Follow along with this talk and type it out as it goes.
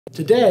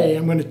Today,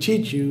 I'm going to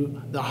teach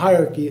you the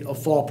hierarchy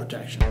of fall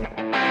protection.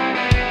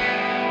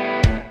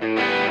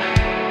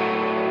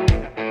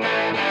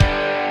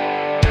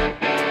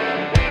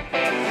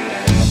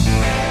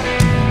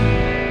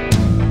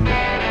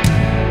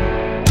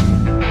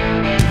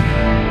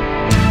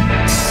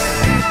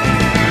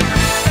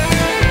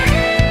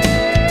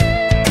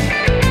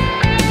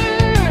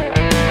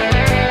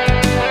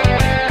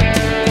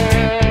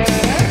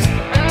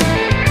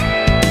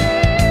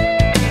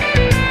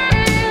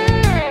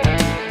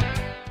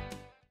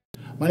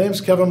 My name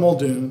is Kevin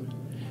Muldoon,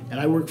 and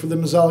I work for the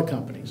Mazzella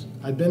companies.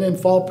 I've been in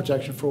fall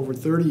protection for over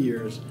 30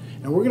 years,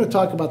 and we're going to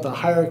talk about the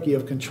hierarchy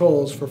of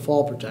controls for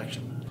fall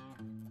protection.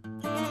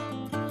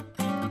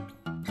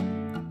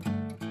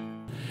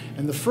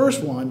 And the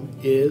first one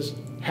is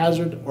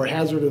hazard or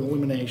hazard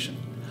elimination.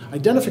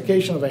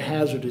 Identification of a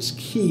hazard is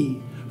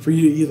key for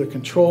you to either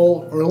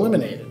control or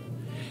eliminate it.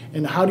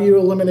 And how do you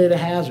eliminate a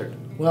hazard?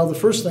 Well, the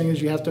first thing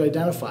is you have to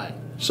identify it.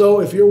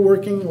 So if you're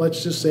working,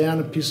 let's just say, on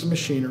a piece of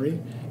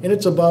machinery and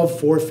it's above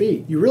 4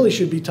 feet, you really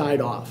should be tied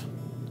off.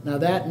 Now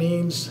that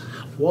means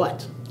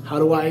what? How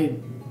do I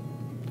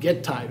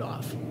get tied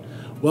off?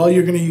 Well,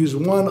 you're going to use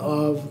one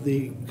of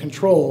the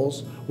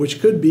controls,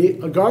 which could be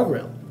a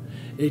guardrail.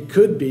 It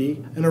could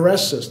be an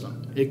arrest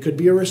system. It could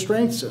be a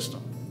restraint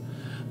system.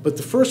 But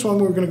the first one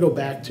we're going to go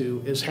back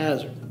to is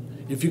hazard.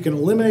 If you can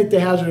eliminate the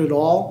hazard at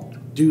all,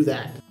 do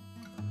that.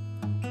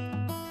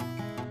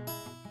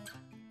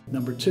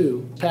 Number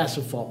 2,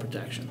 passive fall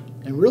protection.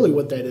 And really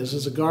what that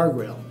is a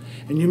guardrail.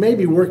 And you may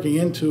be working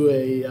into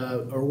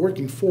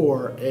working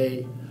for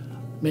a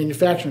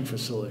manufacturing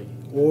facility,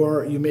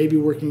 or you may be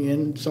working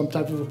in some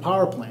type of a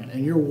power plant,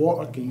 and you're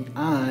walking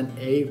on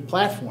a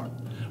platform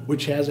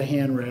which has a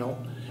handrail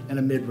and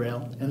a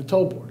mid-rail and a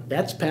toe board.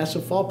 That's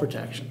passive fall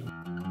protection.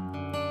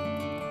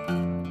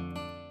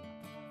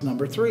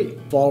 Number 3,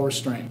 fall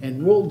restraint.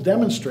 And we'll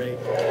demonstrate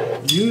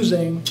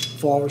using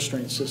fall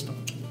restraint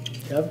system.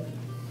 Kev?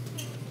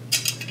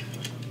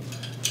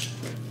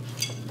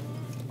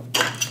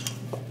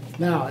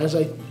 Now, as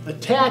I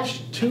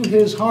attach to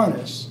his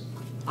harness,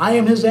 I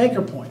am his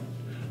anchor point.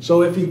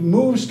 So if he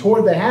moves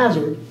toward the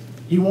hazard,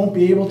 he won't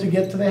be able to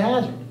get to the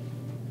hazard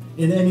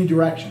in any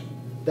direction.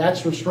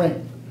 That's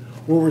restraint.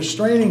 We're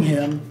restraining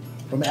him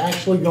from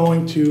actually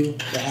going to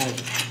the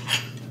hazard.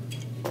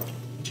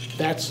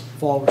 That's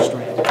fall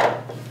restraint.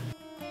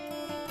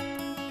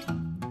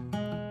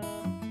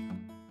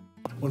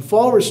 When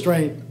fall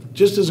restraint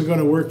just isn't going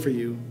to work for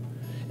you,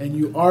 and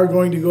you are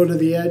going to go to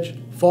the edge,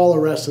 fall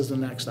arrest is the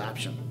next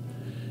option.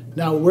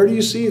 Now, where do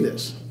you see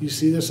this? You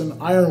see this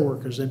in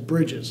ironworkers and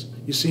bridges.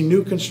 You see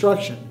new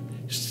construction,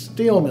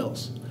 steel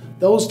mills,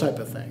 those type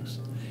of things.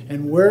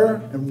 And where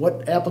and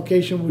what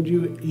application would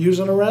you use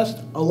an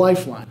arrest? A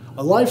lifeline.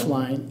 A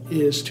lifeline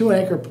is 2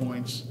 anchor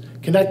points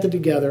connected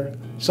together,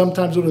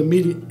 sometimes with an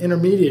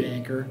intermediate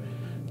anchor,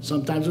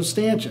 sometimes with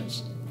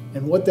stanchions.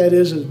 And what that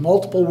is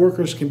multiple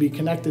workers can be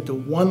connected to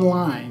one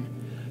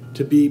line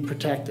to be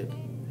protected.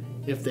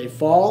 If they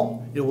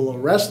fall, it will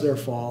arrest their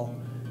fall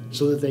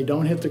so that they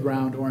don't hit the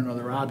ground or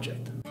another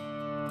object.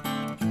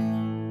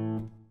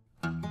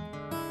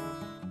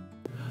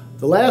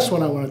 The last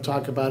one I want to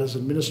talk about is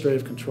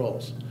administrative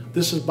controls.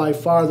 This is by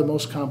far the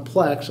most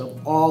complex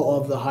of all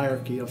of the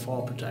hierarchy of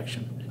fall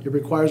protection. It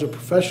requires a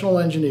professional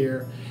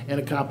engineer and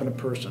a competent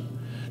person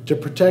to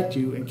protect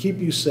you and keep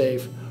you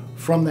safe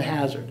from the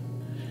hazard.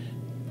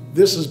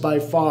 This is by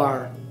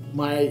far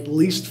my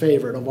least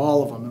favorite of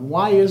all of them. And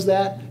why is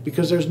that?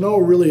 Because there's no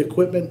really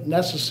equipment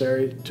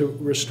necessary to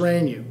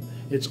restrain you.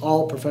 It's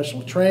all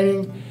professional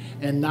training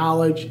and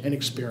knowledge and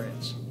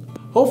experience.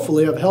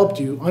 Hopefully I've helped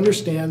you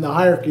understand the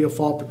hierarchy of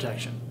fall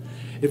protection.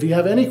 If you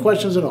have any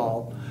questions at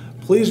all,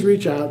 please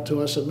reach out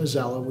to us at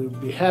Mazzella. We'd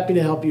be happy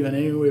to help you in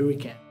any way we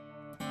can.